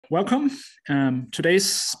welcome. Today's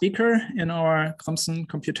speaker in our Clemson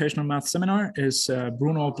Computational Math seminar is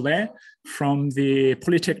Bruno Blais from the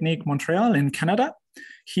Polytechnique Montreal in Canada.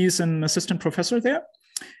 He's an assistant professor there,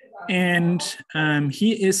 and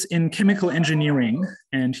he is in chemical engineering,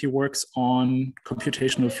 and he works on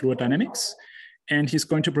computational fluid dynamics. And he's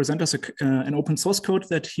going to present us an open source code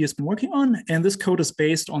that he has been working on. And this code is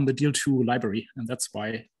based on the DEAL2 library. And that's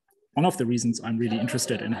why one of the reasons I'm really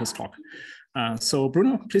interested in his talk. So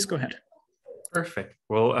Bruno, please go ahead. Perfect.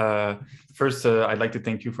 Well, first, I'd like to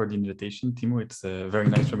thank you for the invitation, Timo. It's very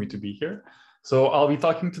nice for me to be here. So I'll be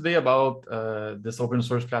talking today about this open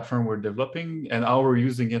source platform we're developing and how we're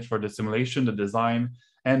using it for the simulation, the design,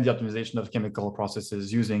 and the optimization of chemical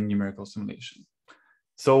processes using numerical simulation.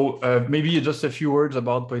 So maybe just a few words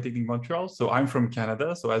about Polytechnique Montreal. So I'm from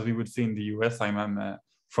Canada. So as we would say in the US, I'm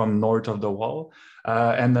from north of the wall.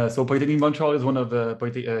 So Polytechnique Montreal is one of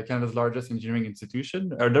Canada's largest engineering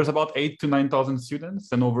institutions. There's about 8,000 to 9,000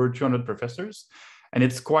 students and over 200 professors. And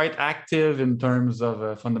it's quite active in terms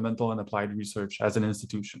of fundamental and applied research as an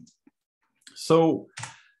institution. So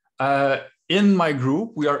in my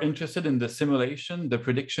group, we are interested in the simulation, the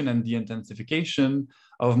prediction, and the intensification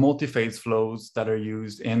of multi-phase flows that are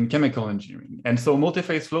used in chemical engineering. And so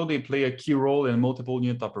multi-phase flow, they play a key role in multiple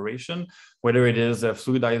unit operation, whether it is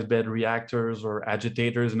fluidized bed reactors or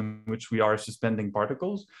agitators in which we are suspending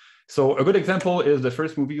particles. So a good example is the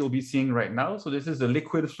first movie you'll be seeing right now. So this is a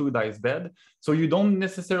liquid fluidized bed. So you don't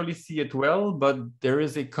necessarily see it well, but there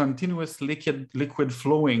is a continuous liquid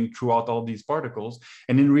flowing throughout all these particles.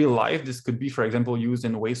 And in real life, this could be, for example, used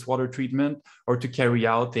in wastewater treatment or to carry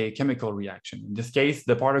out a chemical reaction. In this case,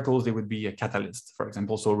 the particles, they would be a catalyst, for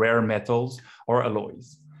example, so rare metals or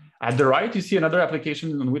alloys. At the right, you see another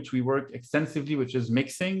application in which we work extensively, which is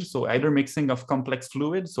mixing. So either mixing of complex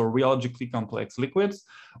fluids or rheologically complex liquids,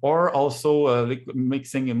 or also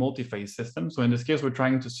mixing a multi-phase system. So in this case, we're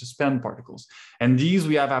trying to suspend particles. And these,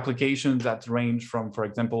 we have applications that range from, for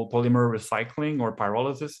example, polymer recycling or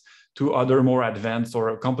pyrolysis to other more advanced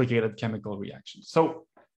or complicated chemical reactions. So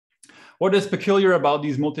what is peculiar about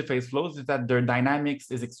these multi-phase flows is that their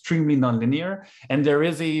dynamics is extremely nonlinear, and there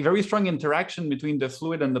is a very strong interaction between the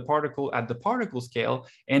fluid and the particle at the particle scale.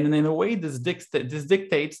 And in a way, this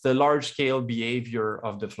dictates the large-scale behavior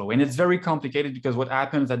of the flow. And it's very complicated because what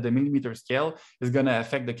happens at the millimeter scale is going to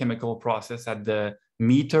affect the chemical process at the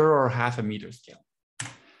meter or half a meter scale.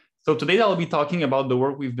 So today I'll be talking about the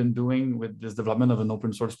work we've been doing with this development of an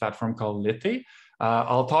open source platform called Lethe.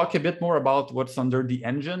 I'll talk a bit more about what's under the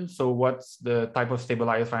engine. So what's the type of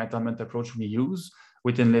stabilized finite element approach we use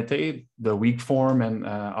within Lethe, the weak form, and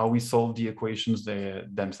how we solve the equations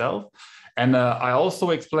themselves. And I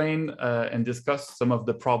also explain and discuss some of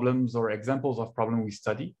the problems or examples of problems we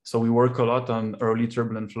study. So we work a lot on early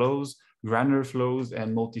turbulent flows, granular flows,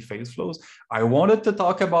 and multi-phase flows. I wanted to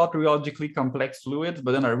talk about rheologically complex fluids,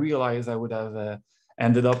 but then I realized I would have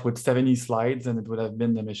ended up with 70 slides and it would have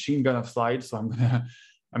been the machine gun of slides. So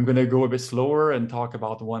I'm gonna go a bit slower and talk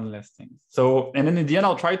about one less thing. So, and then in the end,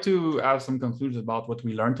 I'll try to have some conclusions about what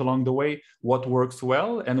we learned along the way, what works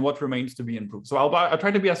well, and what remains to be improved. So I'll try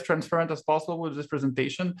to be as transparent as possible with this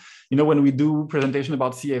presentation. You know, when we do presentation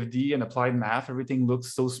about CFD and applied math, everything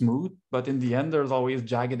looks so smooth, but in the end, there's always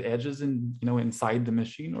jagged edges inside the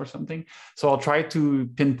machine or something. So I'll try to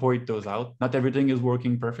pinpoint those out. Not everything is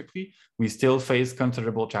working perfectly. We still face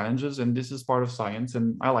considerable challenges, and this is part of science,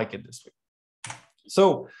 and I like it this way.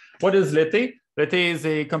 So what is Lethe? Lethe is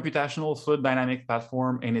a computational fluid dynamic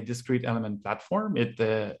platform and a discrete element platform. It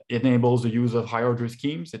enables the use of high order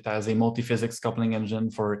schemes. It has a multi-physics coupling engine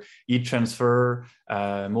for heat transfer,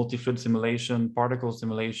 multi-fluid simulation, particle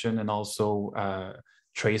simulation, and also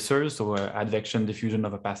tracers, so advection diffusion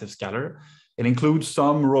of a passive scalar. It includes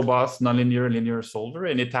some robust nonlinear linear solver,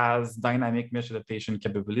 and it has dynamic mesh adaptation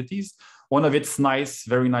capabilities. One of its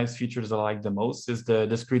very nice features that I like the most is the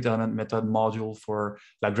discrete element method module for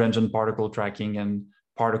Lagrangian particle tracking and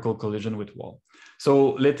particle collision with wall.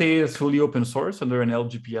 So Lethe is fully open source under an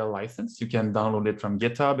LGPL license. You can download it from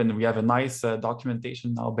GitHub, and we have a nice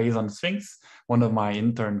documentation now based on Sphinx. One of my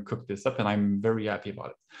interns cooked this up, and I'm very happy about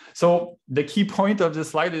it. So the key point of this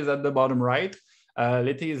slide is at the bottom right.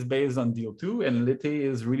 Lethe is based on DEAL2, and Lethe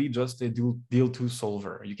is really just a DEAL2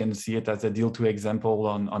 solver. You can see it as a DEAL2 example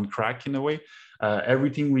on crack in a way.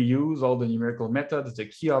 Everything we use, all the numerical methods, the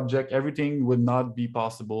key object, everything would not be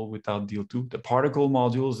possible without DEAL2. The particle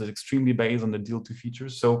modules is extremely based on the DEAL2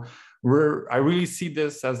 features. So I really see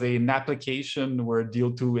this as an application where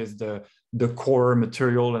DEAL2 is the core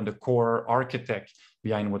material and the core architect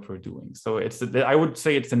behind what we're doing. So I would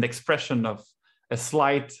say it's an expression of a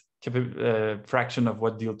slight fraction of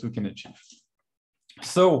what DEAL2 can achieve.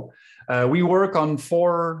 So we work on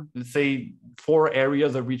four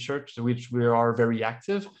areas of research which we are very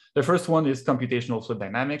active. The first one is computational fluid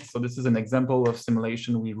dynamics. So this is an example of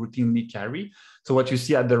simulation we routinely carry. So what you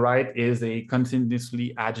see at the right is a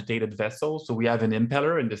continuously agitated vessel. So we have an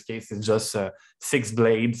impeller. In this case, it's just 6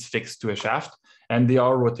 blades fixed to a shaft, and they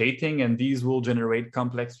are rotating, and these will generate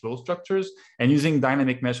complex flow structures. And using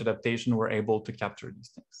dynamic mesh adaptation, we're able to capture these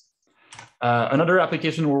things. Another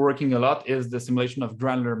application we're working a lot is the simulation of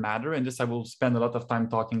granular matter, and this I will spend a lot of time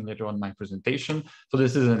talking later on in my presentation. So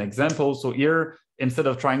this is an example. So here, instead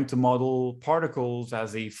of trying to model particles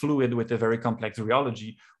as a fluid with a very complex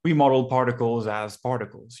rheology, we model particles as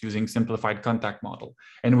particles using simplified contact model.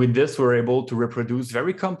 And with this, we're able to reproduce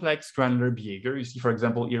very complex granular behavior. You see, for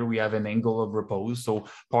example, here we have an angle of repose. So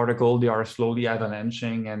particle, they are slowly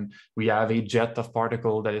avalanching, and we have a jet of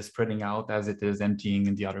particle that is spreading out as it is emptying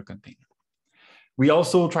in the other container. We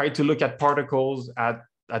also try to look at particles at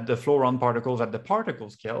the flow around particles at the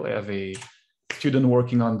particle scale. I have a student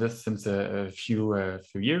working on this since a few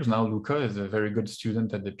years now. Luca is a very good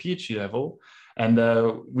student at the PhD level. And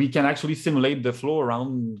we can actually simulate the flow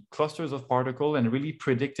around clusters of particle and really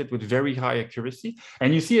predict it with very high accuracy.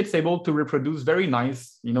 And you see it's able to reproduce very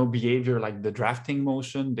nice, behavior like the drafting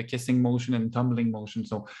motion, the kissing motion, and tumbling motion.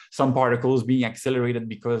 So some particles being accelerated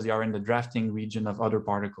because they are in the drafting region of other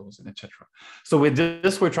particles, and etc. So with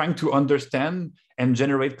this, we're trying to understand and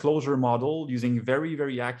generate closure model using very,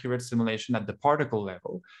 very accurate simulation at the particle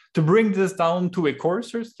level to bring this down to a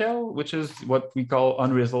coarser scale, which is what we call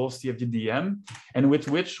unresolved CFD-DEM, and with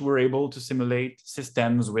which we're able to simulate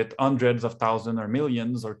systems with hundreds of thousands or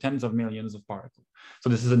millions or tens of millions of particles. So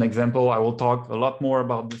this is an example, I will talk a lot more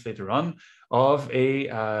about this later on, of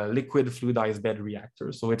a liquid fluidized bed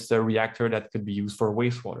reactor. So it's a reactor that could be used for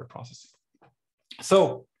wastewater processing.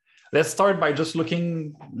 So let's start by just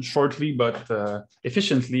looking shortly but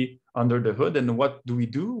efficiently under the hood. And what do we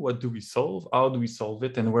do? What do we solve? How do we solve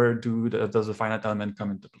it? And where does the finite element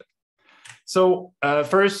come into play? So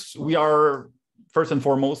first and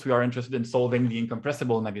foremost, we are interested in solving the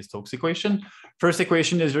incompressible Navier-Stokes equation. First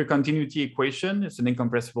equation is your continuity equation. It's an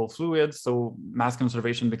incompressible fluid, so mass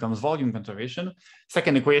conservation becomes volume conservation.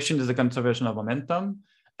 Second equation is the conservation of momentum.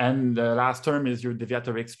 And the last term is your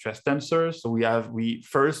deviatoric stress tensor. So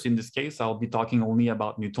first, in this case, I'll be talking only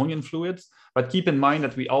about Newtonian fluids, but keep in mind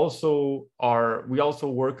that we also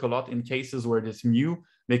work a lot in cases where this mu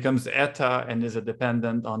becomes eta and is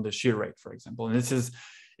dependent on the shear rate, for example. And this is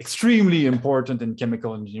extremely important in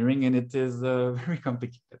chemical engineering, and it is very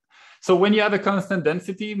complicated. So when you have a constant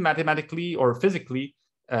density, mathematically or physically,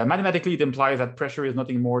 mathematically, it implies that pressure is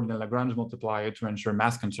nothing more than a Lagrange multiplier to ensure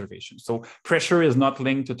mass conservation. So pressure is not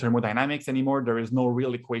linked to thermodynamics anymore. There is no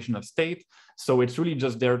real equation of state. So it's really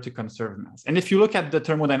just there to conserve mass. And if you look at the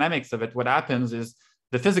thermodynamics of it, what happens is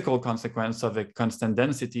the physical consequence of a constant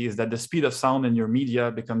density is that the speed of sound in your media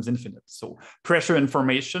becomes infinite. So pressure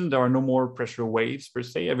information, there are no more pressure waves per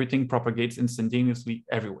se. Everything propagates instantaneously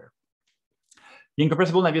everywhere. The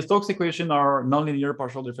incompressible Navier-Stokes equation are nonlinear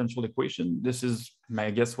partial differential equation. This is,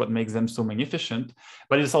 I guess, what makes them so magnificent,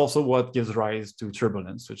 but it's also what gives rise to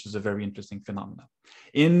turbulence, which is a very interesting phenomenon.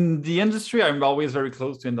 In the industry, I'm always very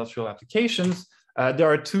close to industrial applications.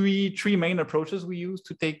 There are three main approaches we use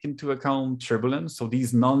to take into account turbulence. So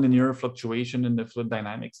these nonlinear fluctuation in the fluid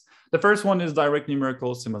dynamics. The first one is direct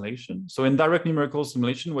numerical simulation. So in direct numerical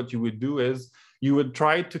simulation, what you would do is you would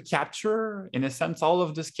try to capture, in a sense, all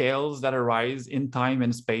of the scales that arise in time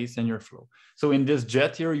and space in your flow. So in this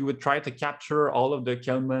jet here, you would try to capture all of the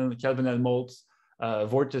Kelvin-Helmholtz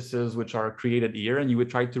vortices which are created here, and you would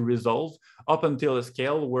try to resolve up until a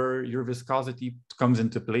scale where your viscosity comes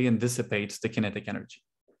into play and dissipates the kinetic energy.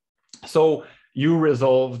 So you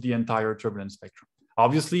resolve the entire turbulence spectrum.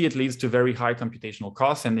 Obviously, it leads to very high computational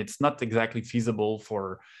costs, and it's not exactly feasible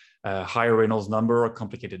for higher Reynolds number or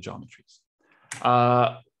complicated geometries.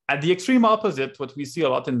 At the extreme opposite, what we see a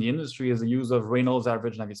lot in the industry is the use of Reynolds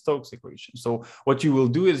average Navier-Stokes equation. So what you will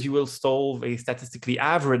do is you will solve a statistically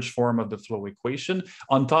average form of the flow equation.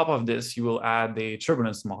 On top of this, you will add a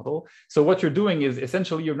turbulence model. So what you're doing is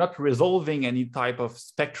essentially you're not resolving any type of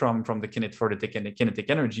spectrum from the kinetic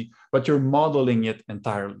energy, but you're modeling it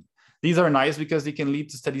entirely. These are nice because they can lead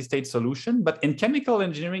to steady state solution, but in chemical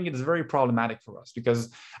engineering, it's very problematic for us because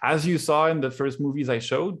as you saw in the first movies I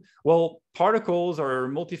showed, well, particles or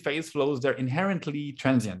multi-phase flows, they're inherently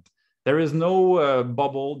transient. There is no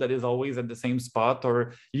bubble that is always at the same spot,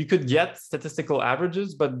 or you could get statistical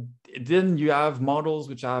averages, but then you have models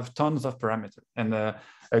which have tons of parameters. And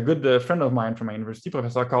a good friend of mine from my university,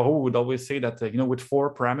 Professor Caro, would always say that, with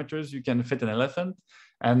 4 parameters, you can fit an elephant.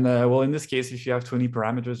 And well, in this case, if you have 20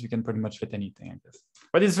 parameters, you can pretty much fit anything, I guess.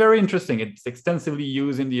 But it's very interesting. It's extensively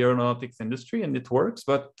used in the aeronautics industry and it works,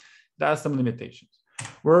 but it has some limitations.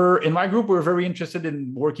 In my group, we're very interested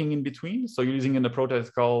in working in between. So using an approach that's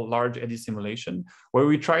called large eddy simulation, where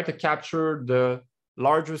we try to capture the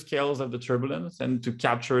larger scales of the turbulence and to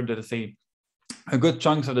capture the, let's say, a good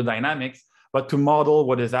chunks of the dynamics, but to model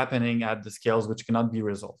what is happening at the scales which cannot be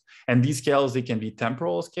resolved. And these scales, they can be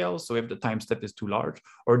temporal scales, so if the time step is too large,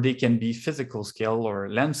 or they can be physical scale or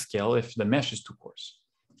length scale if the mesh is too coarse.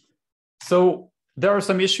 So there are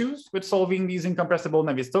some issues with solving these incompressible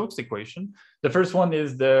Navier-Stokes equation. The first one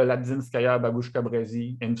is the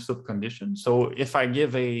Ladzinskaya-Babushka-Brezzi in-soup condition. So if I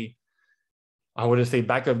give I would say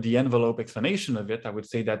back of the envelope explanation of it, I would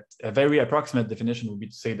say that a very approximate definition would be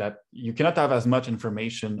to say that you cannot have as much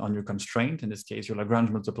information on your constraint, in this case, your Lagrange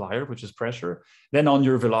multiplier, which is pressure, than on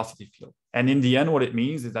your velocity field. And in the end, what it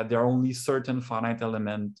means is that there are only certain finite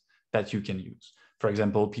elements that you can use. For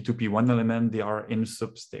example, P2, P1 element, they are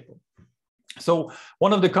in-soup stable. So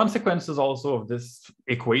one of the consequences also of this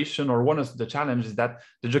equation, or one of the challenges, is that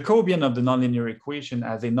the Jacobian of the nonlinear equation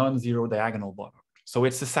has a non-zero diagonal bottom. So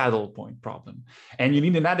it's a saddle point problem. And you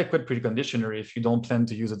need an adequate preconditioner if you don't plan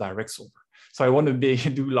to use a direct solver. So I want to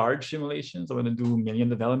do large simulations. I want to do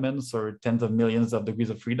millions of elements or tens of millions of degrees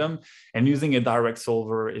of freedom. And using a direct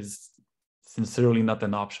solver is sincerely not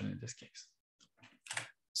an option in this case.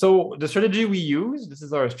 So the strategy we use, this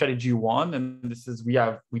is our strategy one. And this is,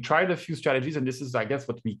 we tried a few strategies, and this is, I guess,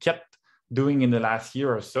 what we kept doing in the last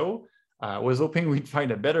year or so. Was hoping we'd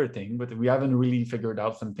find a better thing, but we haven't really figured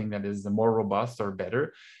out something that is more robust or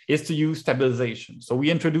better, is to use stabilization. So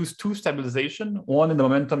we introduced two stabilization, one in the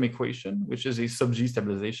momentum equation, which is a sub-G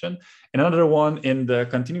stabilization, and another one in the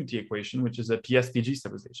continuity equation, which is a PSPG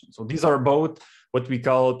stabilization. So these are both what we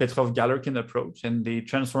call Petrov-Galerkin approach, and they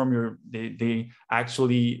transform they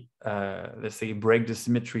actually, let's say, break the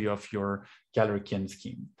symmetry of your Galerkin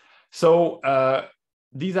scheme. So,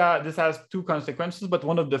 this has two consequences, but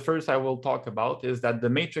one of the first I will talk about is that the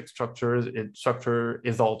matrix structure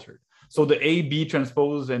is altered. So the A, B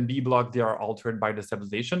transpose and B block, they are altered by the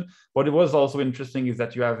stabilization. What it was also interesting is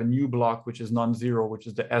that you have a new block, which is non-zero, which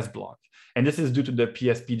is the S block. And this is due to the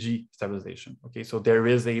PSPG stabilization. Okay, so there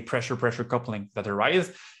is a pressure-pressure coupling that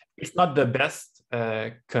arises. It's not the best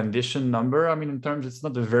condition number. I mean, in terms, it's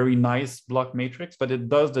not a very nice block matrix, but it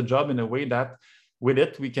does the job in a way that with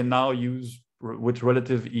it, we can now use with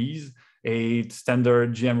relative ease a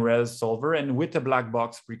standard GMRes solver and with a black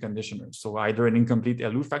box preconditioner. So either an incomplete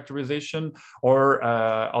LU factorization or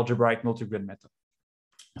algebraic multigrid method.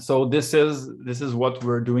 So this is what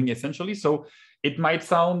we're doing essentially. So it might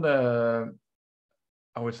sound, I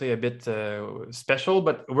would say, a bit special,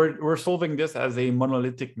 but we're solving this as a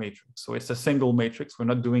monolithic matrix. So it's a single matrix. We're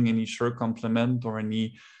not doing any Schur complement or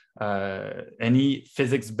any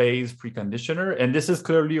physics-based preconditioner. And this is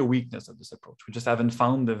clearly a weakness of this approach. We just haven't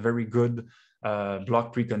found a very good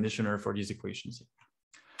block preconditioner for these equations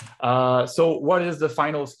here. So what is the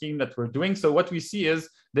final scheme that we're doing? So what we see is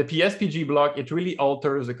the PSPG block, it really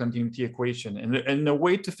alters the continuity equation. And the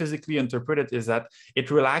way to physically interpret it is that it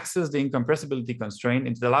relaxes the incompressibility constraint.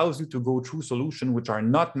 It allows you to go through solutions which are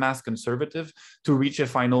not mass conservative to reach a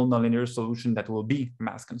final nonlinear solution that will be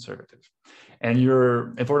mass conservative. And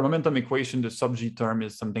for the momentum equation, the sub-G term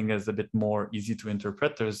is something that's a bit more easy to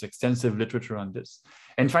interpret. There's extensive literature on this.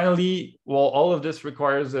 And finally, well, all of this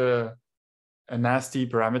requires a nasty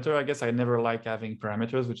parameter. I guess I never like having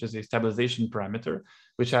parameters, which is a stabilization parameter,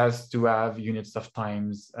 which has to have units of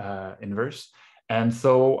times inverse. And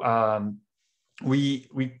so the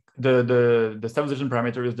stabilization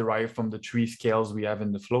parameter is derived from the three scales we have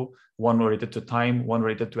in the flow, one related to time, one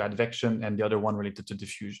related to advection, and the other one related to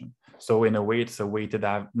diffusion. So in a way, it's a weighted,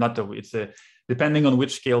 depending on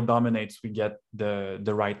which scale dominates, we get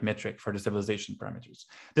the right metric for the stabilization parameters.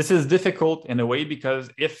 This is difficult in a way because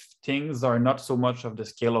if things are not so much of the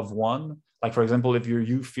scale of one, like for example, if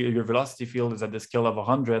your velocity field is at the scale of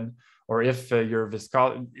 100, or if your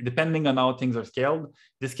viscosity, depending on how things are scaled,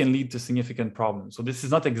 this can lead to significant problems. So this is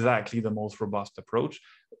not exactly the most robust approach.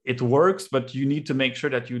 It works, but you need to make sure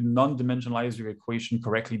that you non-dimensionalize your equation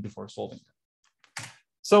correctly before solving it.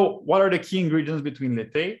 So what are the key ingredients between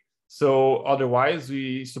Lethe? So otherwise,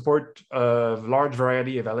 we support a large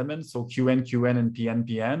variety of elements, so QN, QN, and PN,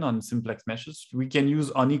 PN on simplex meshes. We can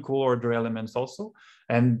use unequal order elements also,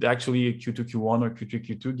 and actually Q2, Q1 or Q3,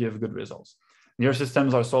 Q2 give good results. Near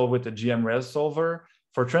systems are solved with a GMRes solver.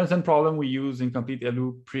 For transient problem, we use incomplete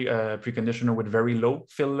LU preconditioner with very low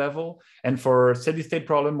fill level. And for steady state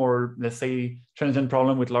problem, or let's say transient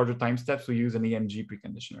problem with larger time steps, we use an EMG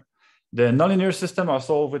preconditioner. The nonlinear system are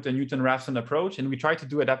solved with the Newton-Raphson approach, and we try to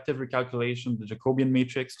do adaptive recalculation of the Jacobian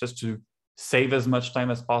matrix just to save as much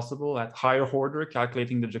time as possible. At higher order,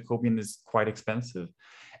 calculating the Jacobian is quite expensive.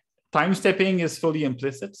 Time stepping is fully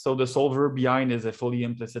implicit, so the solver behind is a fully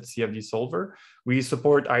implicit CFD solver. We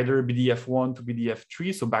support either BDF1 to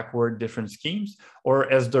BDF3, so backward different schemes, or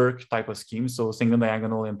SDIRC type of schemes, so single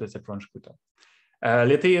diagonal implicit Runge-Kutta.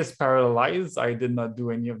 Lethe is parallelized. I did not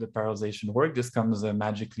do any of the parallelization work. This comes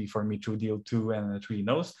magically for me through DL2 and 3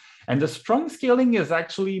 nodes. And the strong scaling is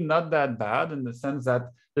actually not that bad in the sense that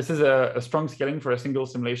this is a strong scaling for a single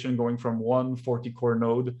simulation going from 1 40-core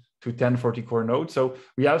node to 10 40-core nodes. So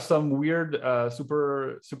we have some weird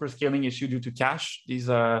super scaling issue due to cache.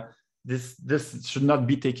 This should not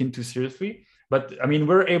be taken too seriously. But I mean,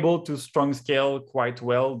 we're able to strong scale quite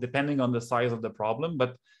well depending on the size of the problem.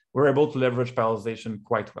 But we're able to leverage parallelization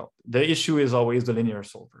quite well. The issue is always the linear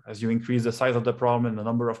solver. As you increase the size of the problem and the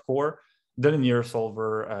number of core, the linear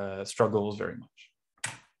solver struggles very much.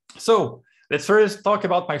 So let's first talk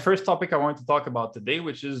about my first topic I want to talk about today,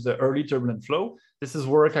 which is the early turbulent flow. This is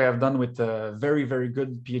work I have done with a very, very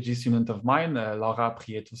good PhD student of mine, Laura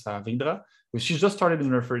Prieto-Saavedra. She's just started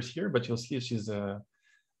in her first year, but you'll see she's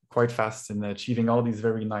quite fast in achieving all these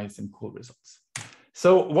very nice and cool results.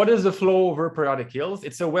 So what is the flow over periodic hills?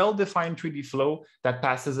 It's a well-defined 3D flow that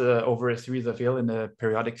passes over a series of hills in a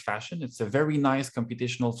periodic fashion. It's a very nice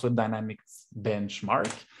computational fluid dynamics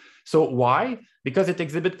benchmark. So why? Because it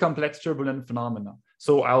exhibits complex turbulent phenomena.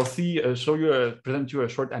 So I'll present you a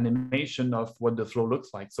short animation of what the flow looks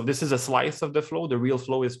like. So this is a slice of the flow. The real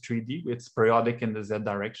flow is 3D. It's periodic in the Z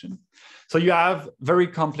direction. So you have very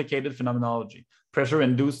complicated phenomenology.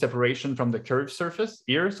 Pressure-induced separation from the curved surface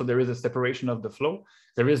here. So there is a separation of the flow.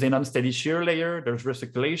 There is an unsteady shear layer. There's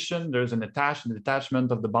recirculation. There's an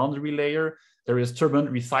detachment of the boundary layer. There is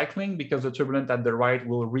turbulent recycling because the turbulent at the right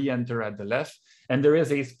will re-enter at the left. And there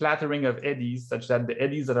is a splattering of eddies such that the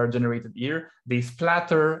eddies that are generated here, they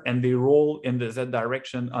splatter and they roll in the Z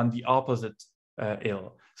direction on the opposite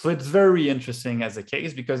hill. So it's very interesting as a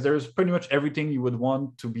case because there's pretty much everything you would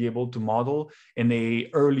want to be able to model in a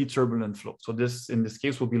early turbulent flow. So in this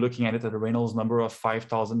case, we'll be looking at it at a Reynolds number of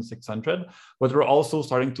 5,600, but we're also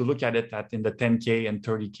starting to look at it in the 10K and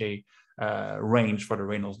 30K range for the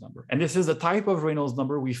Reynolds number. And this is the type of Reynolds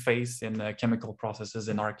number we face in chemical processes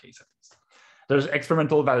in our case at least. There's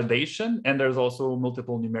experimental validation and there's also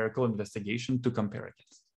multiple numerical investigation to compare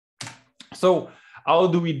against. So how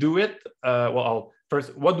do we do it?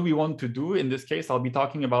 First, what do we want to do? In this case, I'll be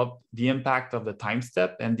talking about the impact of the time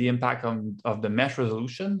step and the impact of the mesh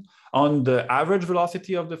resolution on the average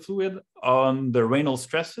velocity of the fluid, on the Reynolds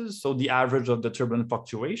stresses, so the average of the turbulent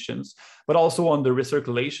fluctuations, but also on the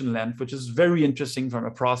recirculation length, which is very interesting from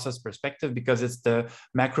a process perspective because it's the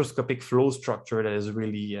macroscopic flow structure that is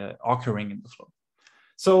really occurring in the flow.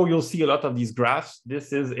 So you'll see a lot of these graphs.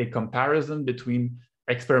 This is a comparison between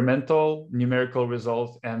experimental numerical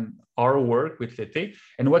results and our work with Lethe.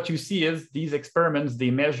 And what you see is these experiments, they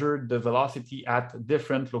measured the velocity at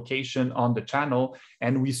different location on the channel,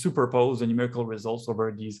 and we superpose the numerical results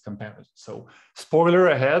over these comparisons. So spoiler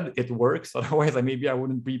ahead, it works. Otherwise, maybe I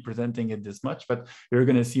wouldn't be presenting it this much, but you're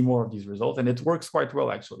going to see more of these results. And it works quite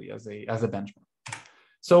well, actually, as a benchmark.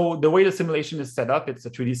 So the way the simulation is set up, it's a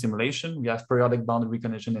 3D simulation. We have periodic boundary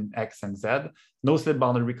recognition in X and Z, no slip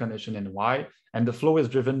boundary recognition in Y, and the flow is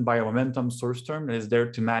driven by a momentum source term that is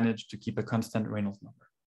there to manage to keep a constant Reynolds number.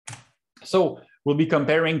 So we'll be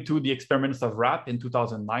comparing to the experiments of Rapp in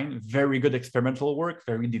 2009, very good experimental work,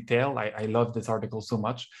 very detailed. I love this article so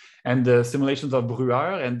much. And the simulations of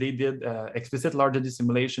Breuer, and they did explicit large eddy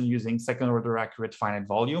simulation using second order accurate finite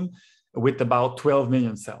volume with about 12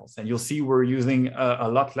 million cells. And you'll see we're using a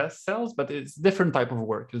lot less cells, but it's different type of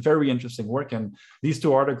work. It's very interesting work. And these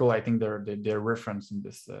two articles, I think they're referenced in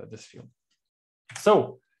this field.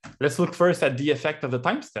 So let's look first at the effect of the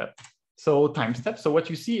time step. So time step. So what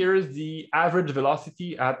you see here is the average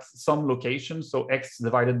velocity at some location. So X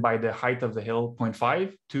divided by the height of the hill,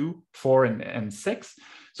 0.5, 2, 4, and 6.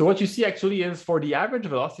 So what you see actually is for the average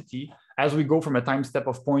velocity, as we go from a time step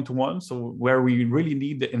of 0.1, so where we really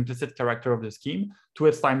need the implicit character of the scheme, to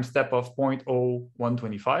its time step of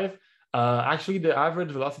 0.0125, actually the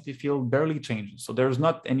average velocity field barely changes. So there's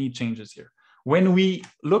not any changes here. When we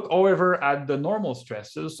look, however, at the normal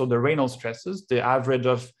stresses, so the Reynolds stresses, the average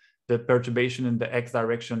of the perturbation in the X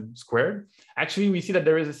direction squared, actually we see that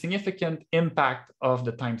there is a significant impact of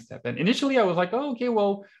the time step. And initially I was like, oh, okay,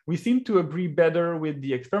 well, we seem to agree better with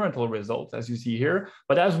the experimental results, as you see here.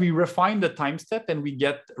 But as we refine the time step and we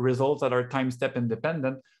get results that are time step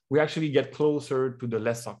independent, we actually get closer to the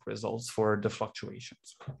Lesok results for the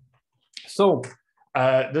fluctuations. So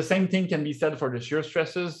The same thing can be said for the shear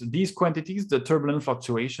stresses. These quantities, the turbulent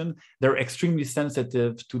fluctuation, they're extremely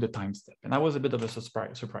sensitive to the time step. And that was a bit of a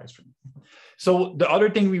surprise for me. So the other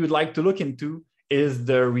thing we would like to look into is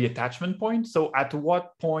the reattachment point. So at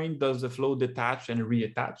what point does the flow detach and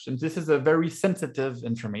reattach? And this is a very sensitive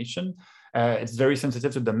information. It's very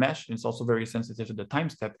sensitive to the mesh. It's also very sensitive to the time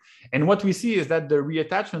step. And what we see is that the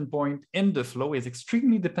reattachment point in the flow is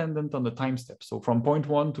extremely dependent on the time step. So from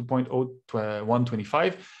 0.1 to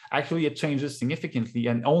 0.0125, actually it changes significantly.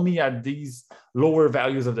 And only at these lower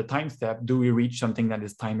values of the time step do we reach something that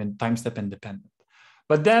is time step independent.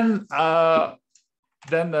 But then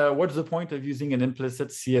what's the point of using an implicit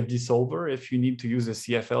CFD solver if you need to use a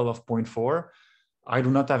CFL of 0.4? I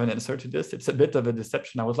do not have an answer to this. It's a bit of a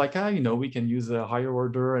deception. I was like, we can use a higher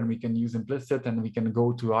order and we can use implicit and we can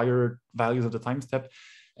go to higher values of the time step.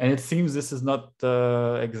 And it seems this is not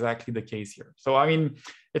exactly the case here. So, I mean,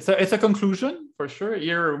 it's a conclusion for sure.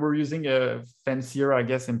 Here we're using a fancier, I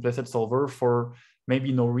guess, implicit solver for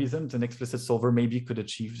maybe no reason. An explicit solver maybe could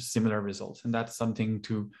achieve similar results. And that's something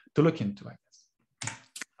to look into, I guess.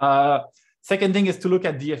 Second thing is to look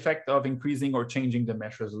at the effect of increasing or changing the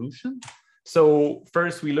mesh resolution. So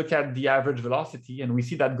first we look at the average velocity and we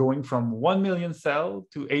see that going from 1 million cell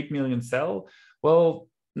to 8 million cell, well,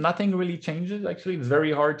 nothing really changes. Actually, it's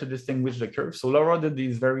very hard to distinguish the curve. So Laura did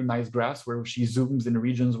these very nice graphs where she zooms in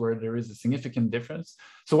regions where there is a significant difference.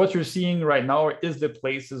 So what you're seeing right now is the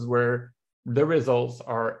places where the results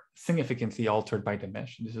are significantly altered by the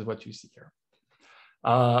mesh. This is what you see here.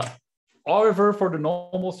 However, for the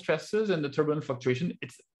normal stresses and the turbulent fluctuation,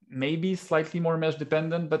 it's maybe slightly more mesh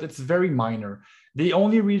dependent, but it's very minor. The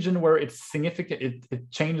only region where it's significant,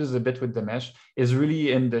 it changes a bit with the mesh is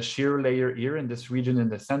really in the shear layer here, in this region in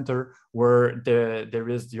the center, where there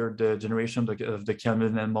is the generation of the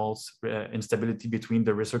Kelvin and moles instability between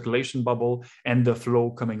the recirculation bubble and the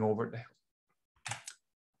flow coming over the hill.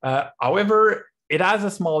 However, it has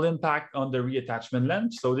a small impact on the reattachment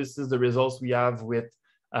length. So this is the results we have with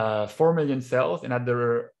 4 million cells, and at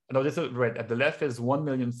the left is 1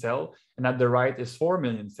 million cell, and at the right is 4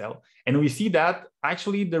 million cell. And we see that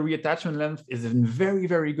actually the reattachment length is in very,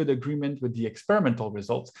 very good agreement with the experimental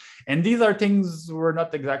results. And these are things we're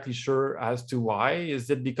not exactly sure as to why. Is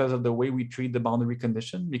it because of the way we treat the boundary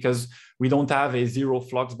condition? Because we don't have a zero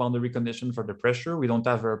flux boundary condition for the pressure. We don't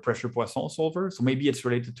have a pressure Poisson solver. So maybe it's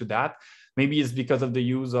related to that. Maybe it's because of the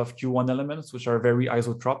use of Q1 elements, which are very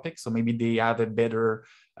isotropic. So maybe they have a better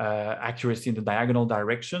accuracy in the diagonal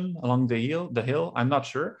direction along the hill. I'm not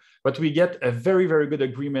sure, but we get a very, very good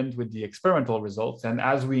agreement with the experimental results. And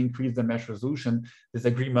as we increase the mesh resolution, this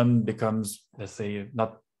agreement becomes, let's say,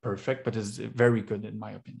 not perfect, but is very good in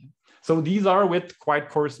my opinion. So these are with quite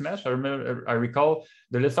coarse mesh. I recall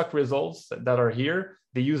the Lethe results that are here.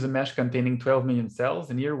 They use a mesh containing 12 million cells,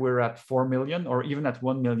 and here we're at 4 million, or even at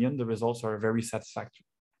 1 million, the results are very satisfactory.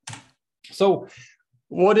 So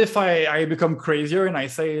what if I become crazier and I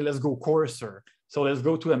say, let's go coarser? So let's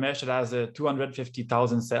go to a mesh that has a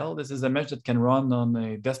 250,000 cell. This is a mesh that can run on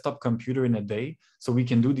a desktop computer in a day. So we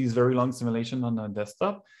can do these very long simulations on a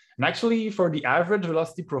desktop. And actually for the average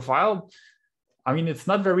velocity profile, I mean, it's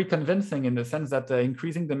not very convincing in the sense that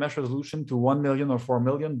increasing the mesh resolution to 1 million or 4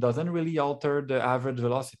 million doesn't really alter the average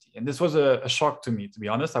velocity. And this was a shock to me, to be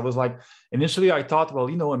honest. I was like, initially I thought, well,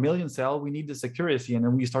 a million cell, we need this accuracy. And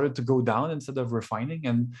then we started to go down instead of refining.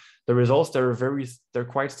 And the results, they're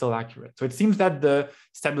quite still accurate. So it seems that the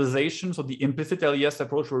stabilization, so the implicit LES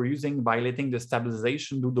approach we're using by letting the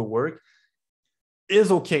stabilization do the work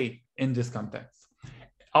is okay in this context.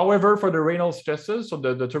 However, for the Reynolds stresses, so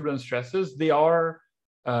the turbulent stresses, they are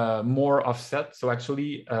more offset. So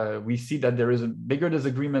actually, we see that there is a bigger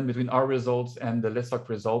disagreement between our results and the Lethe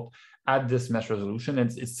result at this mesh resolution.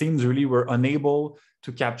 And it seems really we're unable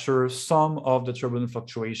to capture some of the turbulent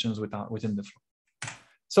fluctuations within the flow.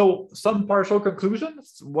 So some partial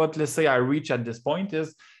conclusions, what let's say I reach at this point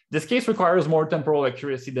is, this case requires more temporal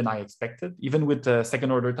accuracy than I expected. Even with second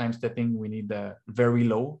order time stepping, we need very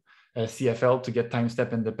low CFL to get time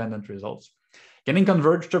step independent results. Getting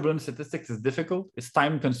converged turbulence statistics is difficult. It's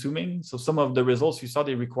time consuming. So some of the results you saw,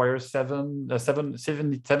 they require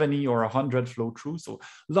 70 or 100 flow through. So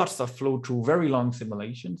lots of flow through, very long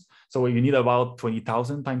simulations. So you need about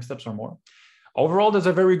 20,000 time steps or more. Overall, there's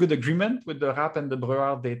a very good agreement with the RAP and the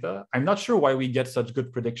Breuer data. I'm not sure why we get such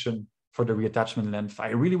good prediction for the reattachment length.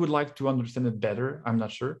 I really would like to understand it better. I'm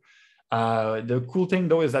not sure. The cool thing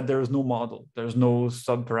though is that there is no model, there's no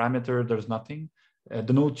sub-parameter, there's nothing,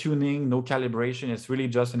 no tuning, no calibration. It's really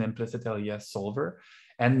just an implicit LES solver.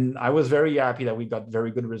 And I was very happy that we got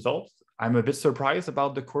very good results. I'm a bit surprised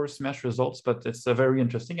about the coarse mesh results, but it's very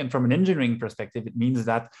interesting. And from an engineering perspective, it means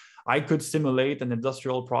that I could simulate an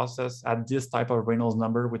industrial process at this type of Reynolds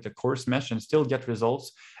number with the coarse mesh and still get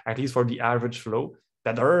results, at least for the average flow,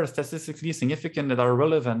 that are statistically significant, that are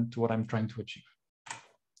relevant to what I'm trying to achieve.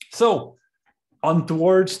 So on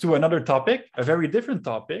towards to another topic, a very different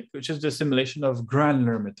topic, which is the simulation of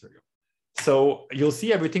granular material. So you'll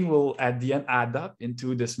see everything will at the end add up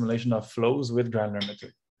into the simulation of flows with granular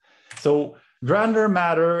material. So granular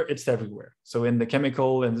matter, it's everywhere. So in the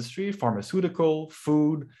chemical industry, pharmaceutical,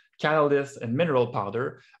 food, catalyst, and mineral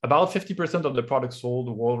powder, about 50% of the products sold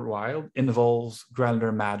worldwide involves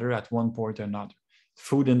granular matter at one point or another.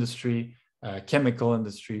 Food industry, chemical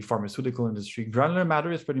industry, pharmaceutical industry, granular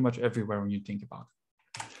matter is pretty much everywhere when you think about it.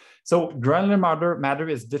 So granular matter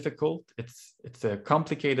is difficult. It's a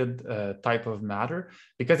complicated type of matter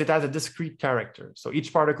because it has a discrete character. So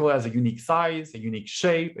each particle has a unique size, a unique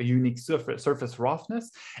shape, a unique surface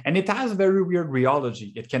roughness, and it has very weird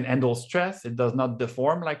rheology. It can handle stress. It does not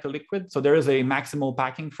deform like a liquid. So there is a maximal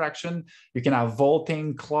packing fraction. You can have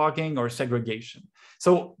vaulting, clogging, or segregation.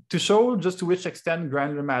 So to show just to which extent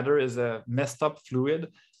granular matter is a messed up fluid,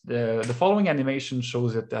 the following animation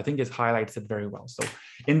shows it. I think it highlights it very well. So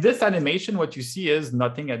in this animation, what you see is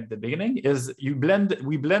nothing at the beginning is we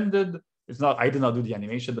blended, I did not do the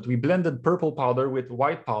animation, but we blended purple powder with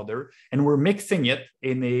white powder and we're mixing it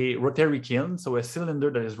in a rotary kiln, so a cylinder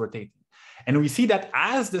that is rotating. And we see that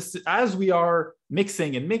as we are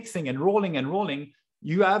mixing and rolling,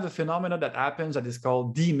 you have a phenomenon that happens that is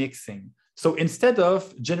called demixing. So instead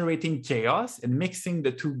of generating chaos and mixing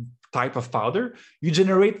the two type of powder, you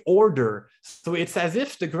generate order. So it's as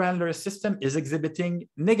if the granular system is exhibiting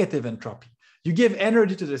negative entropy. You give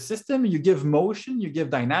energy to the system, you give motion, you give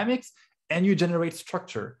dynamics, and you generate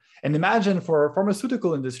structure. And imagine for a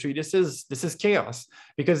pharmaceutical industry, this is chaos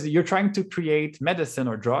because you're trying to create medicine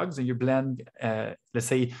or drugs and you blend, let's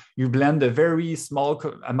say you blend a very small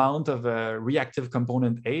amount of a reactive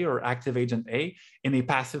component A or active agent A in a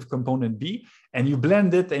passive component B, and you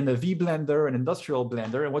blend it in a V blender, an industrial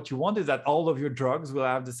blender. And what you want is that all of your drugs will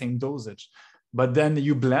have the same dosage. But then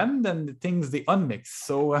you blend and things, they unmix.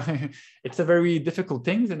 So it's a very difficult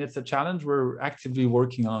thing, and it's a challenge we're actively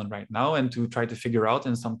working on right now and to try to figure out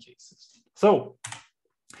in some cases. So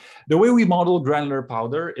the way we model granular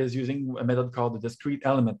powder is using a method called the discrete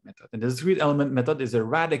element method. And the discrete element method is a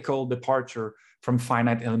radical departure from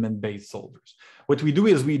finite element-based solvers. What we do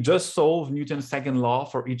is we just solve Newton's second law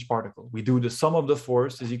for each particle. We do the sum of the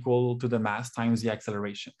force is equal to the mass times the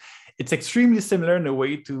acceleration. It's extremely similar in a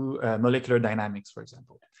way to molecular dynamics, for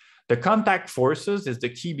example. The contact forces is the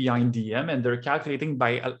key behind DEM, and they're calculated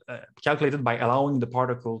by allowing the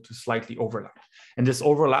particle to slightly overlap. And this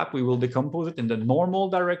overlap, we will decompose it in the normal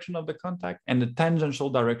direction of the contact and the tangential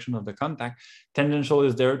direction of the contact. Tangential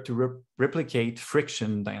is there to replicate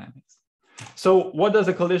friction dynamics. So what does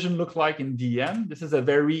a collision look like in DEM? This is a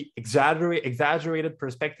very exaggerated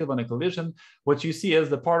perspective on a collision. What you see is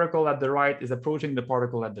the particle at the right is approaching the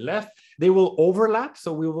particle at the left. They will overlap,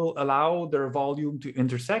 so we will allow their volume to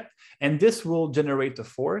intersect, and this will generate a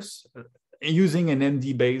force using an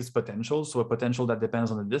MD-based potential, so a potential that depends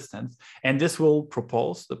on the distance, and this will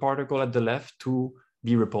propulse the particle at the left to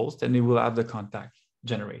be repulsed, and it will have the contact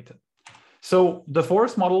generated. So the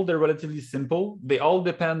force model, they're relatively simple. They all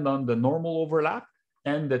depend on the normal overlap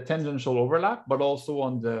and the tangential overlap, but also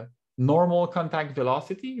on the normal contact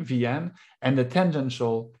velocity, Vn, and the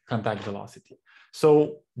tangential contact velocity.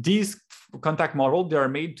 So these contact models, they are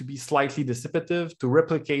made to be slightly dissipative to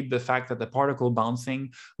replicate the fact that the particle bouncing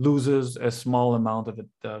loses a small amount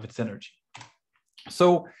of its energy.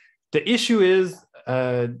 So the issue is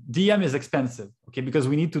DEM is expensive, okay, because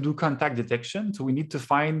we need to do contact detection. So we need to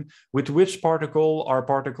find with which particle our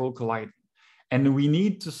particle colliding. And we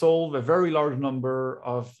need to solve a very large number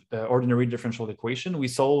of the ordinary differential equation. We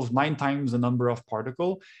solve 9 times the number of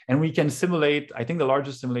particle, and we can simulate, I think the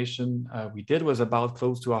largest simulation we did was about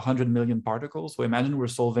close to 100 million particles. So imagine we're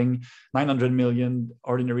solving 900 million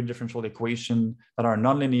ordinary differential equation that are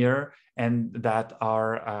nonlinear and that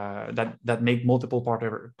are that make multiple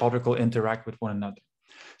particle interact with one another.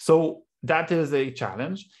 So that is a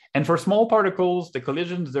challenge. And for small particles, the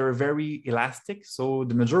collisions, they're very elastic. So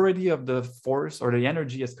the majority of the force or the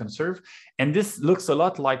energy is conserved. And this looks a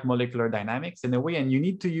lot like molecular dynamics in a way. And you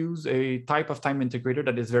need to use a type of time integrator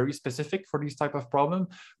that is very specific for these type of problems,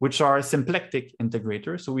 which are symplectic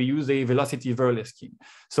integrators. So we use a velocity-Verlet scheme.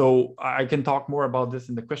 So I can talk more about this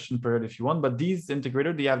in the question period if you want, but these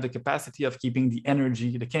integrators, they have the capacity of keeping the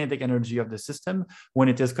energy, the kinetic energy of the system when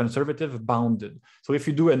it is conservative bounded. So if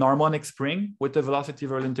you do an harmonic spring with the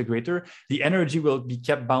velocity-Verlet integrator, the energy will be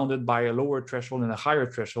kept bounded by a lower threshold and a higher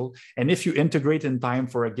threshold. And if you integrate in time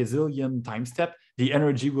for a gazillion time step, the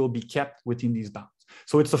energy will be kept within these bounds.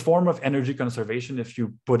 So it's a form of energy conservation if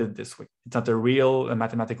you put it this way. It's not a real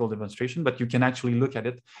mathematical demonstration, but you can actually look at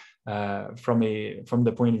it from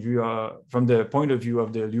the point of view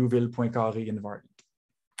of the Liouville-Poincaré invariant.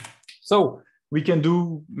 So we can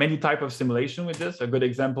do many types of simulation with this. A good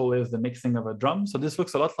example is the mixing of a drum. So this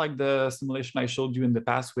looks a lot like the simulation I showed you in the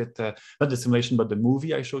past with, not the simulation, but the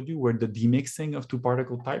movie I showed you, where the demixing of two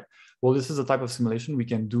particle type. Well, this is a type of simulation we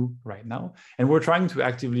can do right now. And we're trying to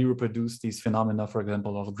actively reproduce these phenomena, for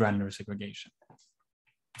example, of granular segregation.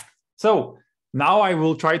 So now I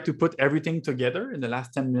will try to put everything together in the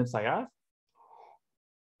last 10 minutes I have.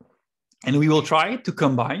 And we will try to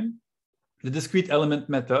combine the discrete element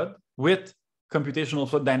method with computational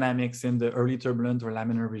fluid dynamics in the early turbulent or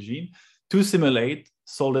laminar regime to simulate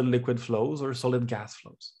solid liquid flows or solid gas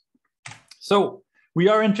flows. So we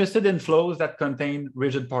are interested in flows that contain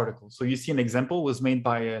rigid particles. So you see an example was made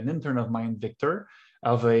by an intern of mine, Victor,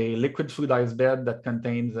 of a liquid fluidized bed that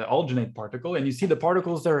contains an alginate particle. And you see the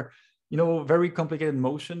particles are, very complicated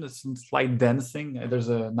motion. There's some slight densing. There's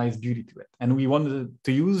a nice beauty to it. And we wanted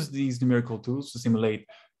to use these numerical tools to simulate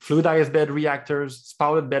fluidized bed reactors,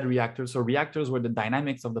 spouted bed reactors, or reactors where the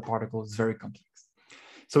dynamics of the particle is very complex.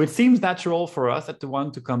 So it seems natural for us to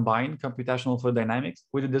want to combine computational fluid dynamics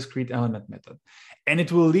with a discrete element method. And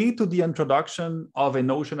it will lead to the introduction of a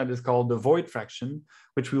notion that is called the void fraction,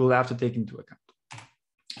 which we will have to take into account.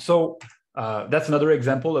 So that's another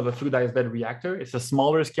example of a fluidized bed reactor. It's a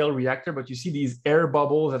smaller scale reactor, but you see these air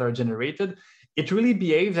bubbles that are generated. It really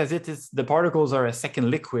behaves as if the particles are a second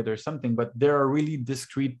liquid or something, but there are really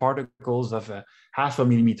discrete particles of half a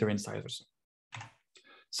millimeter in size or so.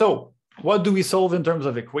 So what do we solve in terms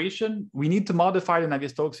of equation? We need to modify the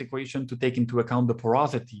Navier-Stokes equation to take into account the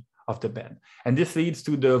porosity of the bed. And this leads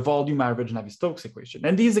to the volume average Navier-Stokes equation.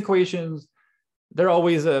 And these equations, they're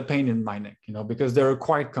always a pain in my neck, because they're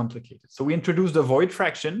quite complicated. So we introduce the void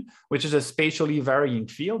fraction, which is a spatially varying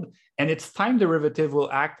field, and its time derivative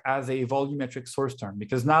will act as a volumetric source term,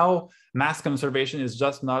 because now mass conservation is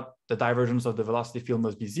just not the divergence of the velocity field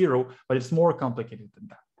must be zero, but it's more complicated than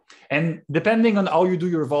that. And depending on how you do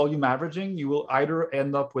your volume averaging, you will either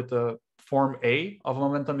end up with a form A of a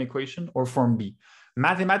momentum equation or form B.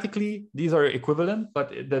 Mathematically, these are equivalent, but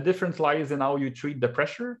the difference lies in how you treat the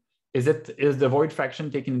pressure. Is the void fraction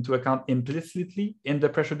taken into account implicitly in the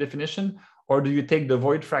pressure definition, or do you take the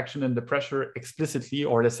void fraction and the pressure explicitly,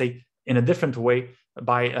 or let's say in a different way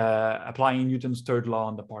by applying Newton's third law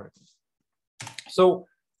on the particles? So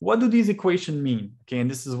what do these equations mean? Okay, and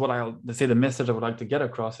this is what let's say the message I would like to get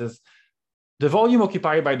across is the volume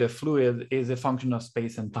occupied by the fluid is a function of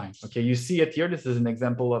space and time. Okay, you see it here. This is an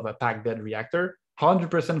example of a packed bed reactor,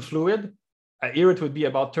 100% fluid. Here it would be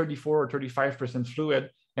about 34 or 35% fluid.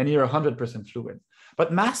 And here 100% fluid.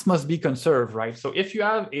 But mass must be conserved, right? So if you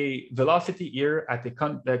have a velocity here at the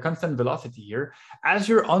constant velocity here, as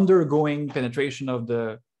you're undergoing penetration of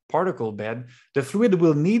the particle bed, the fluid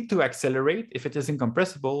will need to accelerate if it is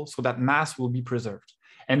incompressible so that mass will be preserved.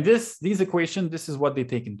 And these equations, this is what they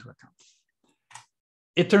take into account.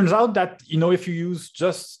 It turns out that, if you use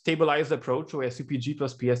just stabilized approach or SUPG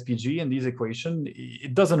plus PSPG in these equations,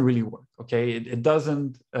 it doesn't really work, okay? It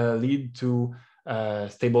doesn't lead to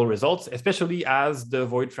stable results, especially as the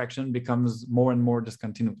void fraction becomes more and more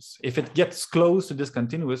discontinuous. If it gets close to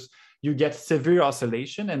discontinuous, you get severe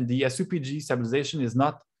oscillation, and the SUPG stabilization is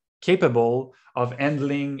not capable of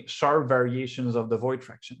handling sharp variations of the void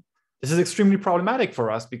fraction. This is extremely problematic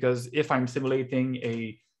for us because if I'm simulating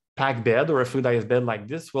a packed bed or a fluidized bed like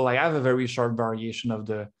this, well, I have a very sharp variation of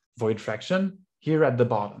the void fraction here at the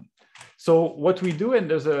bottom. So what we do, and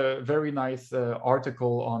there's a very nice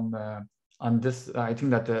article on this, I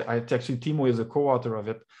think that actually Timo is a co-author of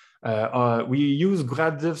it. We use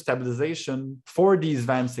graditive stabilization for these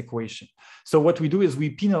Vance equation. So what we do is we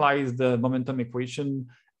penalize the momentum equation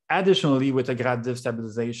additionally with a graditive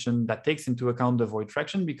stabilization that takes into account the void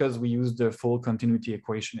fraction because we use the full continuity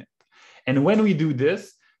equation in it. And when we do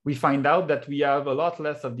this, we find out that we have a lot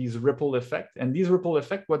less of these ripple effect. And these ripple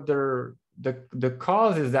effect, what the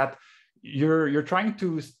cause is that you're trying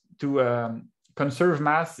to conserve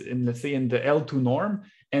mass in, let's say, in the L2 norm,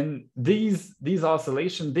 and these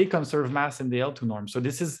oscillations, they conserve mass in the L2 norm. So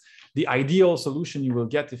this is the ideal solution you will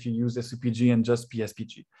get if you use SUPG and just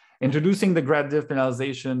PSPG. Introducing the graditive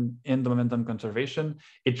penalization in the momentum conservation,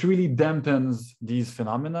 it really dampens these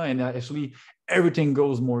phenomena, and actually everything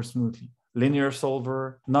goes more smoothly. Linear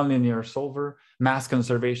solver, nonlinear solver, mass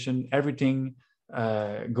conservation, everything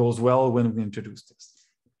goes well when we introduce this.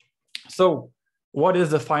 So what is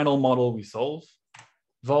the final model we solve?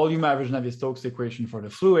 Volume average Navier-Stokes equation for the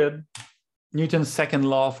fluid, Newton's second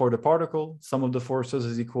law for the particle, sum of the forces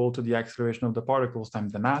is equal to the acceleration of the particles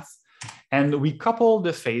times the mass. And we couple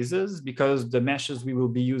the phases because the meshes we will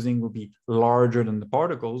be using will be larger than the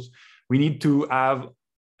particles. We need to have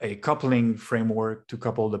a coupling framework to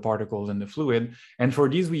couple the particles and the fluid. And for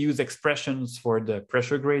these, we use expressions for the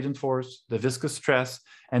pressure gradient force, the viscous stress,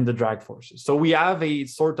 and the drag forces. So we have a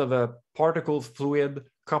sort of a particle fluid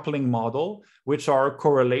coupling model, which are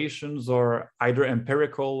correlations or either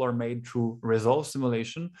empirical or made through result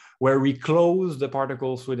simulation, where we close the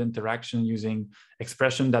particle fluid interaction using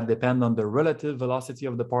expressions that depend on the relative velocity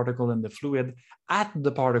of the particle and the fluid at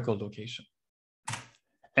the particle location.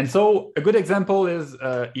 And so a good example is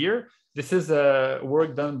here. This is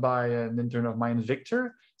work done by an intern of mine,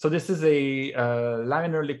 Victor. So this is a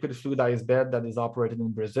laminar liquid fluidized bed that is operated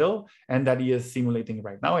in Brazil and that he is simulating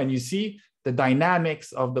right now. And you see the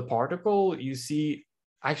dynamics of the particle. You see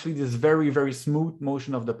actually this very, very smooth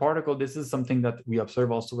motion of the particle. This is something that we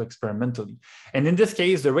observe also experimentally. And in this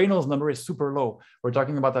case, the Reynolds number is super low. We're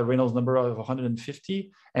talking about a Reynolds number of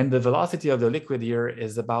 150, and the velocity of the liquid here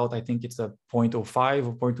is about, I think it's a 0.05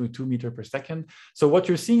 or 0.22 meter per second. So what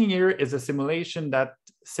you're seeing here is a simulation that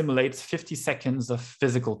simulates 50 seconds of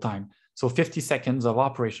physical time. So 50 seconds of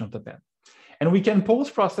operation of the bed. And we can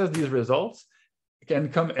post-process these results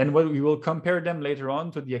and we will compare them later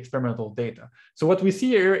on to the experimental data. So what we see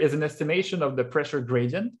here is an estimation of the pressure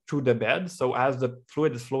gradient through the bed. So as the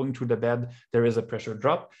fluid is flowing through the bed, there is a pressure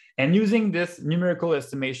drop. And using this numerical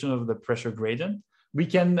estimation of the pressure gradient, we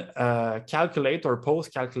can calculate or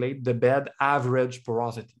post-calculate the bed average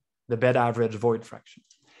porosity, the bed average void fraction.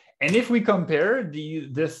 And if we compare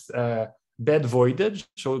this bed voidage,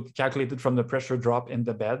 so calculated from the pressure drop in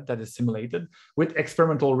the bed that is simulated, with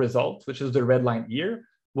experimental results, which is the red line here,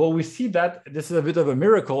 well, we see that this is a bit of a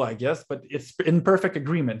miracle, I guess, but it's in perfect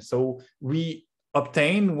agreement. So we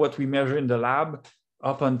obtain what we measure in the lab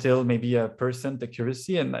up until maybe 1%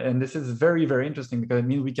 accuracy. And this is very, very interesting because it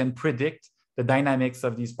means we can predict the dynamics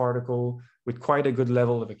of these particles with quite a good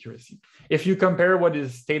level of accuracy. If you compare what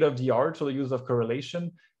is state of the art, so the use of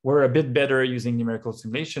correlation, we're a bit better using numerical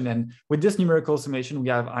simulation. And with this numerical simulation, we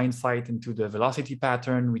have insight into the velocity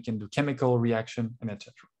pattern, we can do chemical reaction, and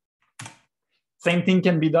etc. Same thing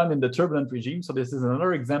can be done in the turbulent regime. So this is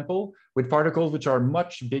another example with particles which are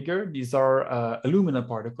much bigger. These are alumina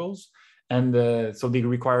particles. And so they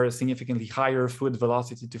require a significantly higher fluid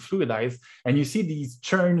velocity to fluidize. And you see these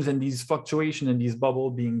churns and these fluctuations and these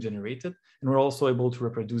bubbles being generated. And we're also able to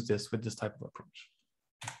reproduce this with this type of approach.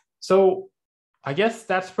 So I guess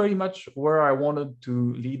that's pretty much where I wanted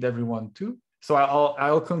to lead everyone to. So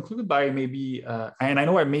I'll conclude by maybe, and I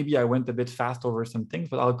know I went a bit fast over some things,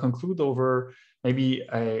 but I'll conclude over maybe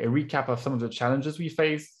a recap of some of the challenges we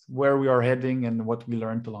face, where we are heading, and what we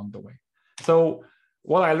learned along the way. So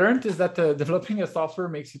what I learned is that developing a software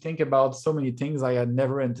makes you think about so many things I had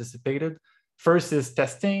never anticipated. First is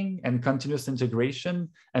testing and continuous integration.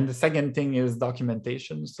 And the second thing is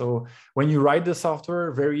documentation. So when you write the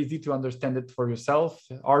software, very easy to understand it for yourself,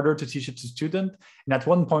 harder to teach it to students. And at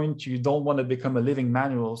one point, you don't want to become a living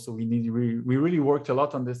manual. So we really worked a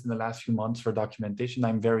lot on this in the last few months for documentation.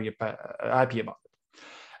 I'm very happy about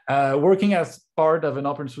it. Working as part of an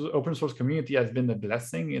open source community has been a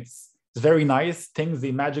blessing. It's very nice. Things,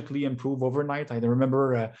 they magically improve overnight. I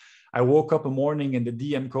remember I woke up a morning and the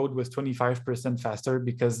DM code was 25% faster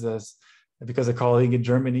because a colleague in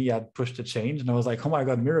Germany had pushed a change. And I was like, oh my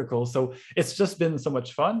God, miracle. So it's just been so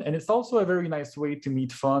much fun. And it's also a very nice way to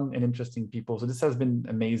meet fun and interesting people. So this has been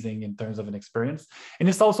amazing in terms of an experience. And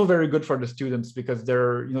it's also very good for the students because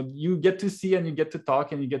you get to see and you get to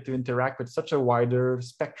talk and you get to interact with such a wider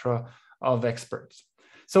spectrum of experts.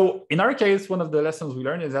 So in our case, one of the lessons we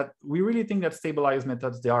learned is that we really think that stabilized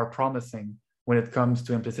methods, they are promising when it comes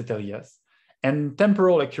to implicit LES. And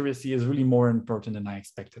temporal accuracy is really more important than I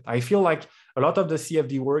expected. I feel like a lot of the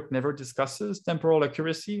CFD work never discusses temporal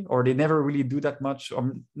accuracy, or they never really do that much,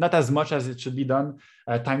 or not as much as it should be done,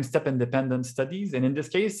 time step independent studies. And in this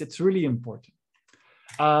case, it's really important.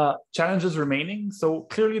 Challenges remaining. So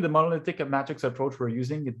clearly the monolithic matrix approach we're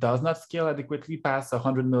using, it does not scale adequately past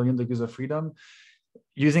 100 million degrees of freedom.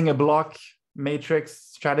 Using a block matrix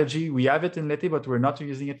strategy, we have it in Lethe, but we're not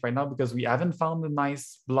using it right now because we haven't found a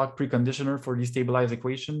nice block preconditioner for the stabilized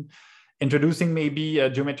equation. Introducing maybe a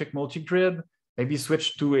geometric multi-grid, maybe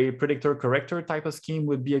switch to a predictor corrector type of scheme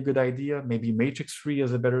would be a good idea. Maybe matrix free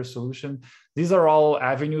is a better solution. These are all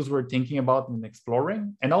avenues we're thinking about and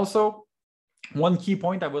exploring. And also, one key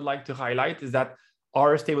point I would like to highlight is that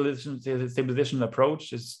our stabilization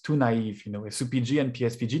approach is too naive. SUPG and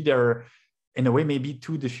PSPG, they're in a way, maybe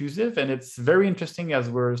too diffusive. And it's very interesting as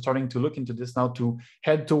we're starting to look into this now to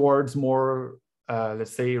head towards more,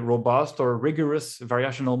 let's say, robust or rigorous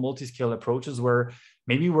variational multiscale approaches where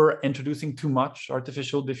maybe we're introducing too much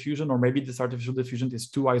artificial diffusion, or maybe this artificial diffusion is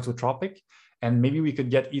too isotropic. And maybe we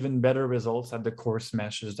could get even better results at the coarse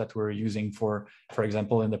meshes that we're using for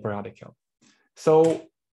example, in the periodic. So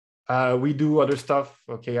we do other stuff.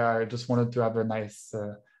 Okay, I just wanted to have a nice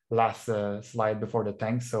last slide before the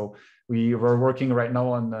thanks. So we were working right now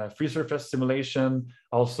on free surface simulation,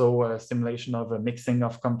 also simulation of a mixing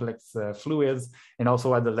of complex fluids, and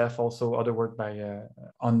also at the Lethe, also other work by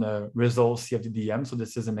on the results CFD-DEM. So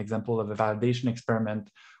this is an example of a validation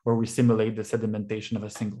experiment where we simulate the sedimentation of a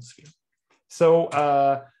single sphere. So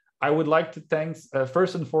I would like to thank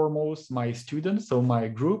first and foremost my students, so my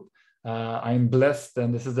group. I'm blessed,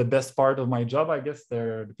 and this is the best part of my job, I guess.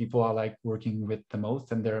 They're the people I like working with the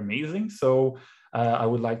most, and they're amazing. So I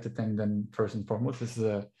would like to thank them first and foremost. This is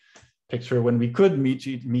a picture when we could meet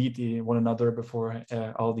one another before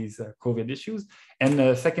all these COVID issues.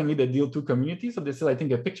 And secondly, the Deal2 community. So this is, I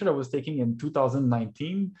think, a picture I was taking in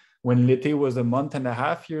 2019 when Lethe was a month and a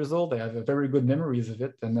half years old. I have very good memories of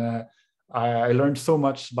it. And I learned so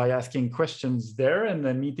much by asking questions there and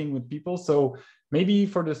then meeting with people. So maybe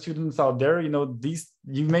for the students out there, you know,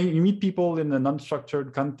 you meet people in an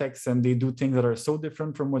unstructured context and they do things that are so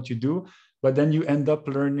different from what you do, but then you end up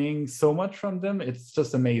learning so much from them. It's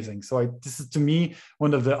just amazing. So this is, to me,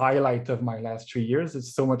 one of the highlights of my last 3 years.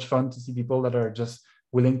 It's so much fun to see people that are just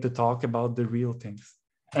willing to talk about the real things.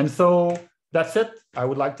 And so that's it. I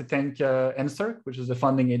would like to thank NSERC, which is the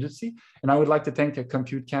funding agency. And I would like to thank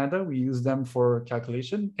Compute Canada. We use them for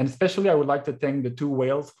calculation. And especially, I would like to thank the 2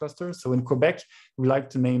 Wales clusters. So in Quebec, we like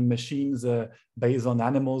to name machines based on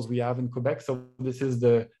animals we have in Quebec. So this is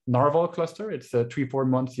the Narval cluster. It's 3-4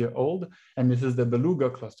 months old. And this is the Beluga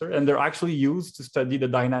cluster. And they're actually used to study the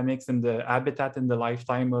dynamics and the habitat in the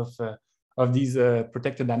lifetime of these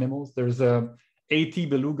protected animals. There's 80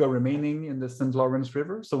 beluga remaining in the St. Lawrence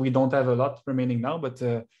River. So we don't have a lot remaining now, but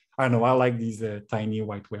I don't know, I like these tiny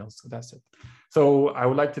white whales, so that's it. So I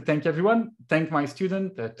would like to thank everyone. Thank my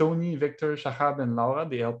student, Tony, Victor, Shahab, and Laura.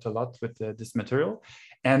 They helped a lot with this material.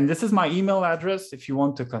 And this is my email address. If you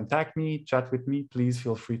want to contact me, chat with me, please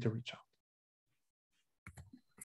feel free to reach out.